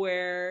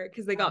nowhere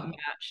because they got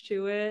matched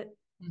to it.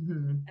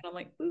 And I'm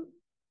like, ooh,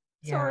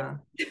 sorry.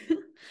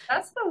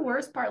 That's the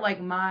worst part. Like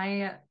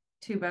my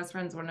two best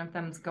friends, one of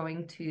them's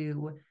going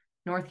to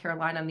North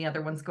Carolina and the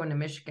other one's going to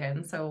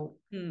Michigan. So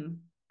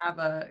have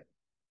a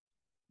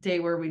day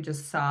where we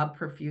just sob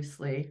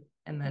profusely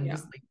and then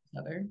just leave each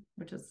other,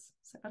 which is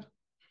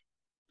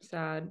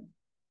sad.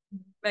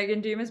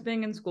 Megan, do you miss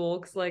being in school?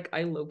 Because like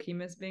I low-key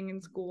miss being in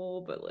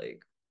school, but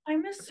like I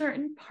miss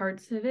certain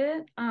parts of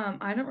it.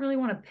 I don't really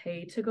want to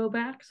pay to go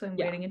back, so I'm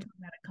waiting until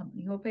I'm at a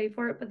company who'll pay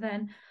for it. But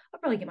then I'll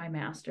probably get my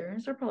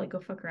master's or probably go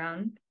fuck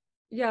around.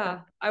 Yeah,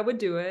 I would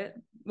do it.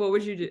 What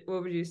would you do?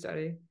 What would you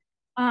study?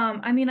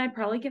 I mean, I'd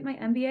probably get my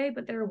MBA,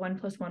 but there are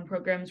 1+1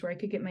 programs where I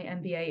could get my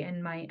MBA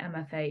and my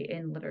MFA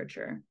in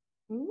literature.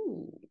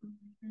 Ooh.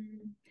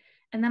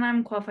 And then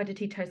I'm qualified to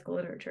teach high school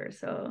literature.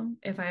 So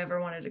if I ever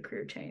wanted a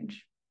career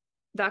change,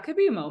 that could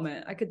be a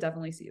moment. I could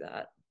definitely see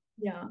that.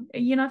 Yeah.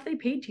 You know, if they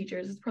paid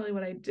teachers, it's probably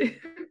what I'd do.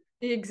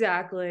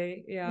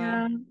 Exactly.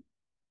 Yeah.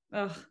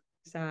 Ugh,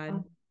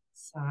 sad.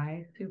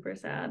 Sigh. Super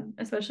sad,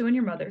 especially when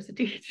your mother's a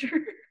teacher.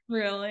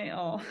 Really?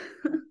 Oh.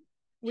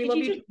 We love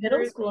teaches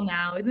middle school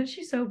now. Isn't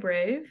she so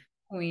brave?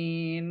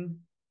 Queen.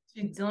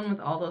 She's dealing with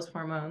all those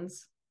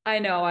hormones. I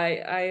know.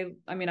 I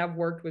mean, I've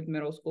worked with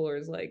middle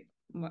schoolers like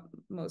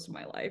most of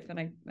my life, and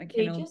I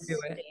can't only do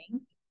it.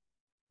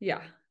 Yeah,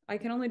 I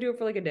can only do it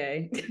for like a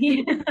day.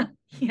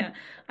 Yeah.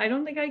 I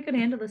don't think I could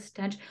handle the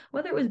stench.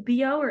 Whether it was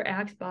BO or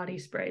Axe body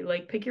spray,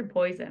 like pick your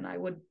poison. I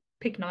would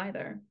pick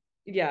neither.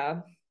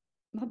 Yeah,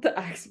 not the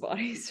Axe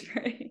body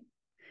spray.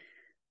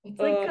 It's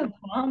like a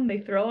bomb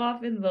they throw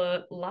off in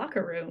the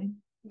locker room.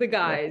 The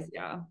guys,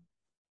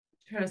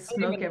 try to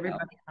smoke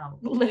everybody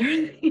out.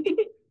 Literally.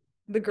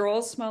 The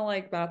girls smell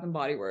like Bath and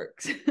Body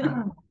Works.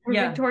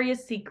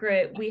 Victoria's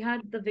Secret. We had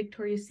the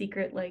Victoria's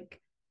Secret,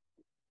 like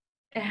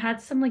it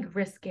had some like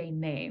risque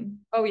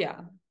name. Oh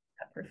yeah.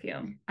 That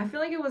perfume. I feel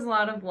like it was a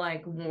lot of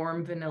like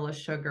warm vanilla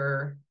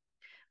sugar.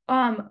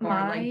 Or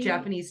like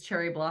Japanese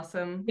cherry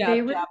blossom. Yeah,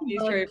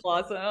 Japanese cherry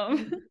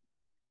blossom.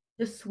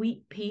 The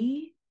Sweet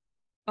Pea.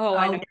 Oh,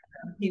 I know.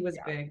 He was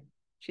big.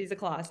 She's a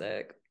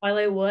classic.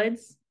 Twilight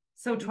Woods.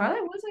 So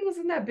Twilight Woods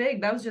wasn't that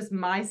big. That was just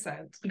my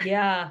scent.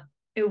 Yeah,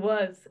 it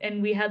was.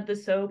 And we had the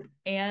soap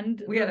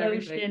and the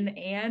lotion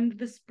and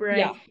the spray.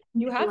 Yeah,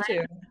 you have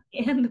to.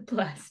 And the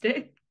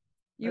plastic.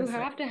 You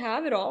have to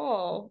have it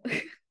all.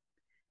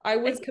 I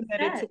was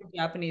committed to the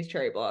Japanese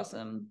cherry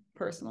blossom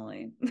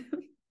personally.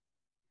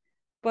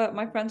 But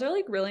my friends are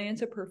like really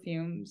into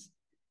perfumes.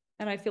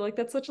 And I feel like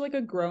that's such like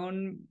a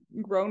grown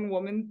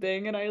woman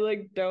thing. And I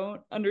like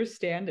don't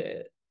understand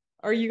it.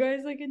 Are you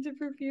guys like into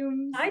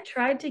perfumes? I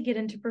tried to get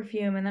into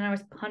perfume and then I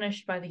was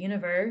punished by the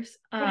universe.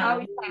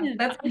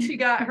 That's when she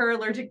got her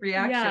allergic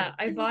reaction. Yeah,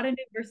 I bought a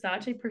new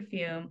Versace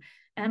perfume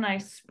and I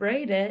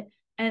sprayed it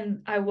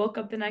and I woke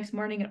up the next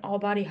morning in all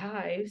body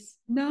hives.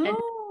 No. And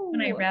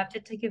when I wrapped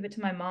it to give it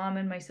to my mom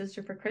and my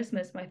sister for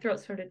Christmas, my throat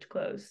started to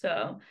close.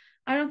 So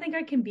I don't think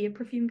I can be a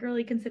perfume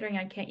girly considering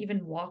I can't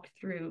even walk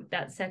through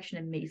that section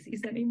in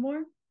Macy's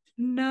anymore.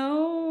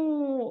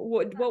 No.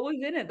 What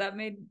was in it that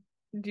made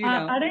Do you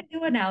know? I didn't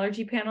do an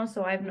allergy panel,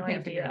 so I have no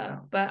can't figure it idea.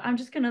 out. But I'm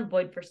just gonna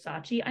avoid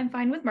Versace. I'm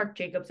fine with Marc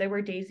Jacobs. I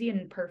wear Daisy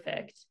and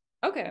Perfect.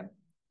 Okay.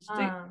 Just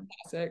a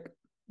classic.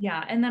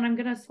 Yeah, and then I'm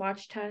gonna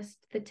swatch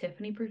test the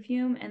Tiffany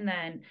perfume, and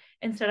then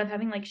instead of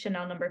having like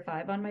Chanel No.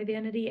 5 on my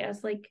vanity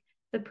as like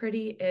the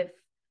pretty, if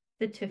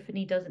the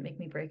Tiffany doesn't make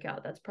me break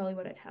out, that's probably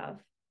what I'd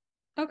have.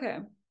 Okay.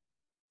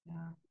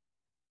 Yeah.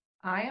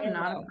 I am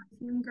not a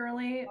perfume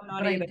girly, I'm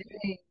not but either.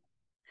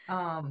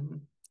 I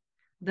did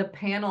the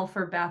panel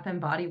for Bath and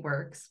Body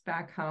Works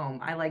back home.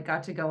 I like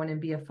got to go in and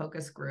be a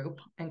focus group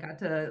and got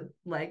to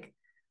like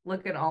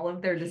look at all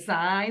of their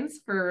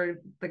designs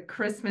for the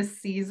Christmas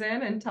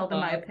season and tell them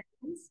my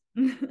opinions.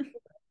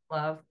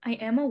 Love. I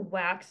am a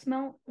wax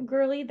melt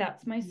girly.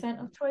 That's my scent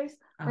of choice.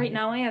 Right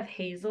now I have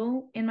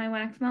Hazel in my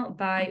wax melt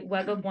by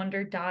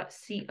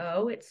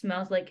webofwonder.co. It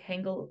smells like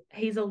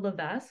Hazel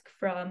Levesque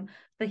from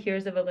the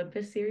Heroes of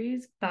Olympus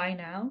series. Buy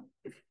now.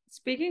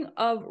 Speaking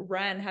of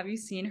Ren, have you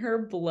seen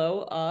her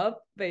blow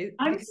up?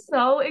 I'm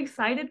so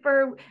excited for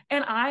her,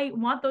 and I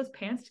want those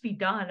pants to be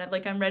done.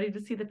 I'm ready to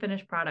see the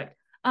finished product.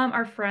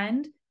 Our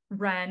friend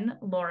Ren,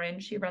 Lauren,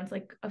 she runs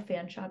like a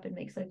fan shop and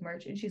makes like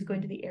merch, and she's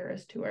going to the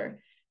Eras tour.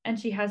 And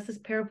she has this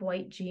pair of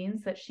white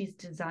jeans that she's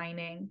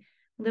designing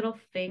little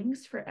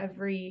things for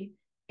every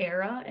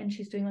era, and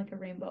she's doing like a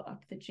rainbow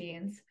up the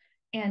jeans.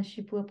 And she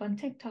blew up on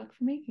TikTok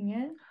for making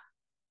it.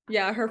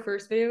 Yeah, her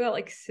first video got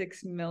like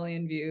 6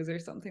 million views or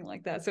something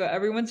like that. So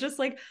everyone's just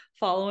like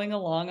following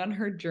along on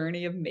her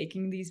journey of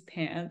making these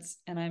pants,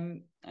 and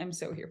I'm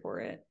so here for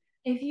it.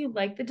 If you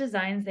like the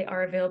designs, they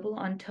are available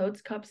on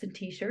totes, cups, and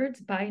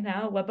t-shirts. Buy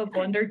now,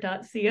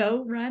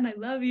 webofwonder.co. Ren, I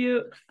love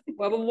you.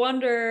 Web of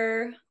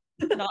Wonder,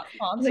 not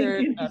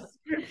sponsored.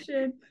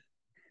 Description.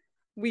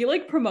 We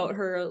like promote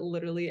her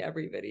literally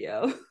every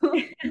video.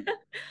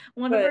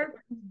 One of our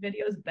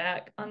videos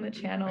back on the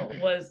channel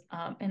was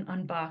an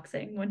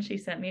unboxing when she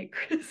sent me a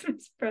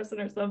Christmas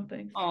present or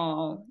something.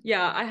 Oh,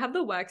 yeah, I have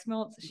the wax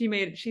melts.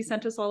 She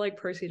sent us all like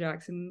Percy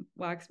Jackson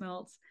wax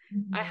melts.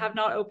 I have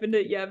not opened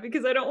it yet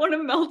because I don't want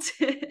to melt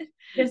it.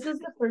 This is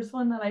the first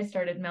one that I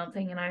started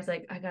melting, and I was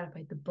like, I gotta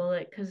bite the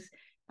bullet because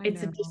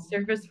it's a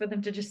disservice for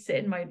them to just sit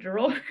in my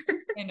drawer.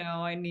 I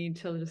know, I need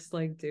to just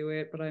like do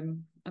it, but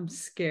I'm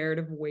scared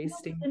of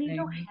wasting Then you things.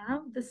 don't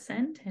have the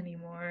scent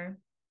anymore.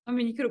 I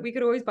mean, we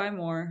could always buy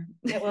more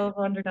at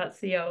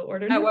webofwonder.co.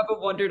 Order at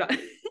webofwonder.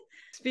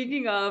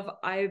 Speaking of,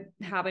 I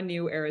have a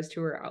new Eras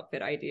Tour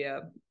outfit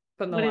idea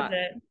from the last. What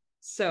is it?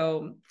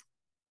 So,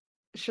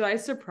 should I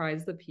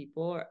surprise the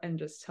people and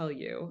just tell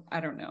you? I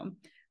don't know,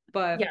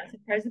 but yeah,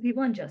 surprise the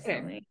people and just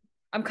tell me.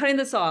 I'm cutting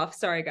this off.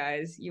 Sorry,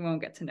 guys, you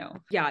won't get to know.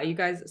 Yeah, you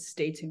guys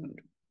stay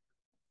tuned.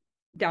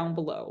 Down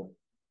below.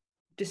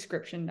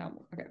 Description down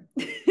below. Okay.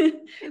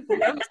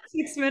 We have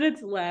 6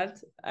 minutes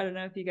left. I don't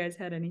know if you guys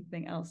had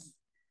anything else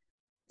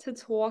to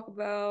talk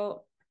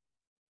about.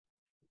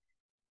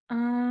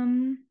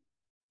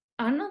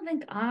 I don't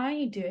think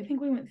I do. I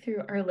think we went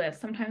through our list.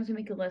 Sometimes we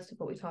make a list of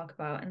what we talk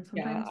about, and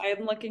sometimes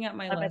I'm looking at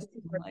my list.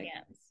 Like,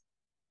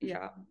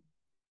 yeah.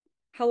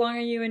 How long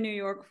are you in New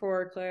York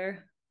for,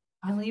 Claire?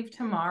 I leave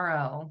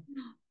tomorrow.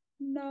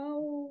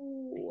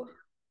 No.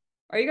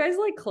 Are you guys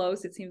like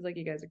close? It seems like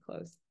you guys are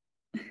close.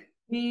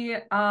 We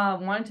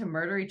wanted to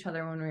murder each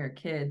other when we were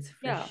kids.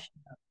 Yeah.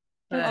 Sure.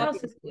 But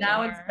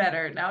now it's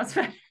better.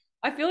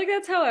 I feel like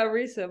that's how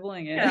every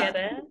sibling is. Get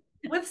it?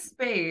 With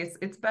space,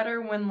 it's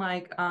better when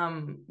like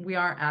we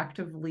are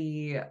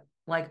actively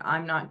like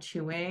I'm not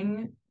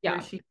chewing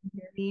where she can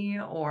hear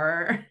me,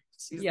 or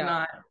she's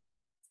not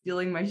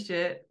stealing my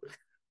shit.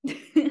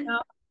 That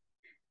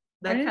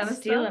kind of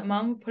steal stuff. It.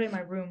 Mom would put it in my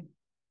room.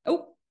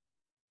 Oh.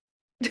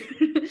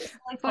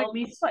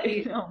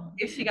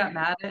 If she got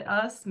mad at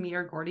us, me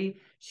or Gordy,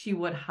 she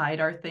would hide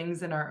our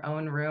things in our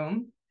own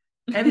room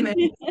and then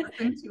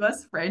listen to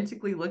us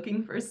frantically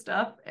looking for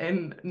stuff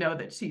and know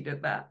that she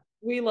did that.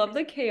 We love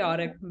the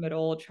chaotic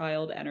middle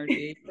child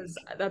energy because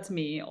that's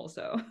me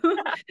also.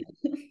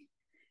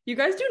 You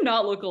guys do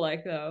not look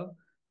alike though.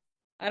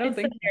 I don't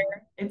think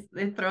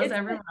it throws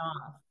everyone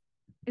off.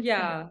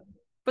 Yeah,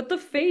 but the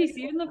face,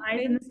 even the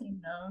eyes and the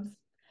same nose.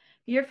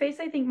 Your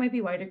face, I think, might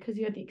be whiter because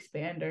you had the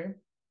expander.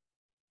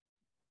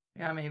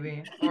 Yeah,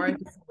 maybe, or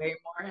just way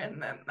more,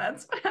 and then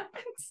that's what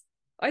happens.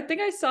 I think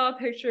I saw a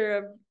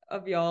picture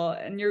of y'all,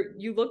 and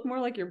you look more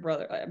like your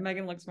brother.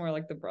 Meghan looks more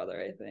like the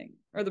brother, I think,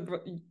 or the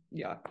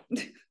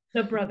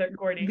the brother,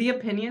 Gordy. The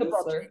opinions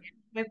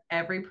with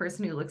every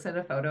person who looks at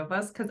a photo of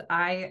us, because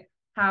I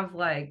have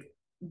like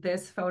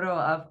this photo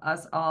of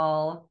us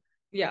all,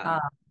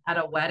 at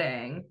a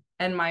wedding.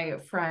 And my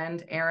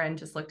friend Erin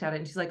just looked at it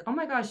and she's like, oh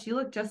my gosh, you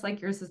look just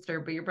like your sister,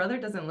 but your brother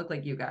doesn't look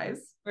like you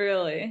guys.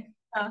 Really?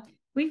 Yeah.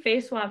 We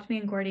face swapped, me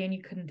and Gordy, and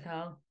you couldn't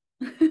tell.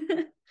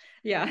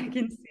 Yeah, I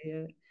can see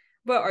it.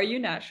 But are you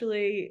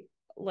naturally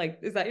like,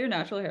 is that your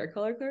natural hair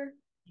color, Claire?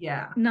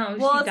 Yeah. No,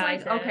 well, it's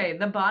like, okay,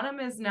 the bottom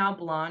is now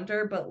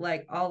blonder, but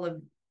like all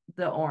of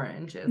the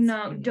orange is.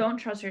 No, don't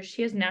trust her.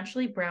 She has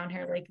naturally brown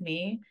hair like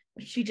me.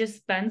 She just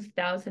spends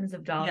thousands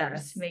of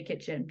dollars to make it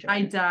ginger.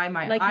 I dye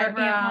my like eyebrows.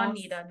 Her Aunt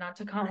Juanita, not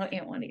to call her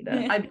Aunt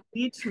Juanita. I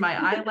bleach my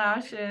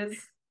eyelashes.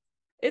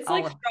 It's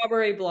like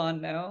strawberry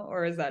blonde, no?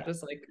 Or is that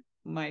just like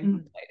my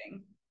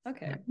lighting?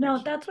 Okay.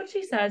 No, that's what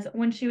she says.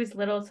 When she was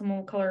little, someone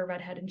would call her a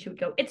redhead and she would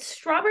go, "It's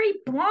strawberry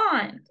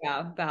blonde."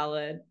 Yeah,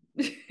 valid.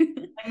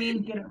 I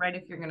mean, get it right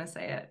if you're gonna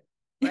say it.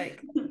 Like,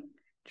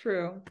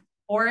 true.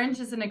 Orange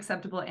is an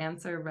acceptable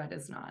answer, red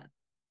is not.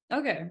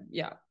 Okay,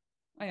 yeah,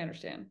 I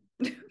understand.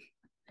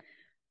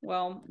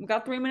 Well, we've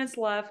got 3 minutes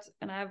left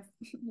and I have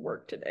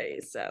work today,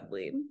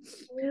 sadly.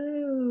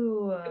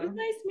 Ooh. It was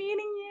nice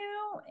meeting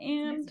you,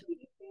 and nice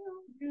meeting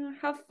you.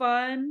 Have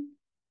fun.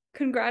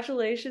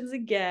 Congratulations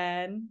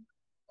again.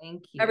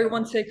 Thank you.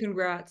 Everyone say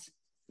congrats.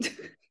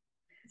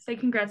 Say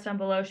congrats down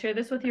below. Share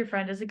this with your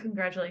friend as a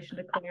congratulations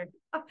to Claire.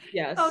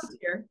 Yes. Oh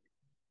dear.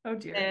 Oh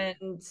dear.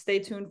 And stay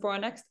tuned for our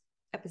next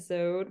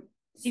episode.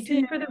 Stay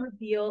tuned for the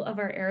reveal of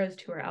our Eras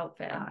Tour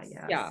outfits.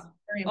 Yes. Yeah.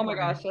 Oh my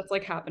gosh, that's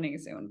like happening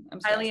soon. I'm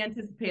highly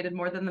anticipated,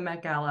 more than the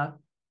Met Gala.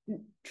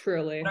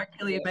 Truly. What are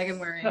Caele and Meghan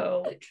wearing?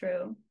 So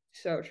true.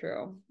 So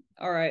true.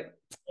 All right.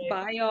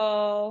 Bye,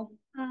 y'all.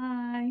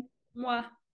 Bye. Mwah.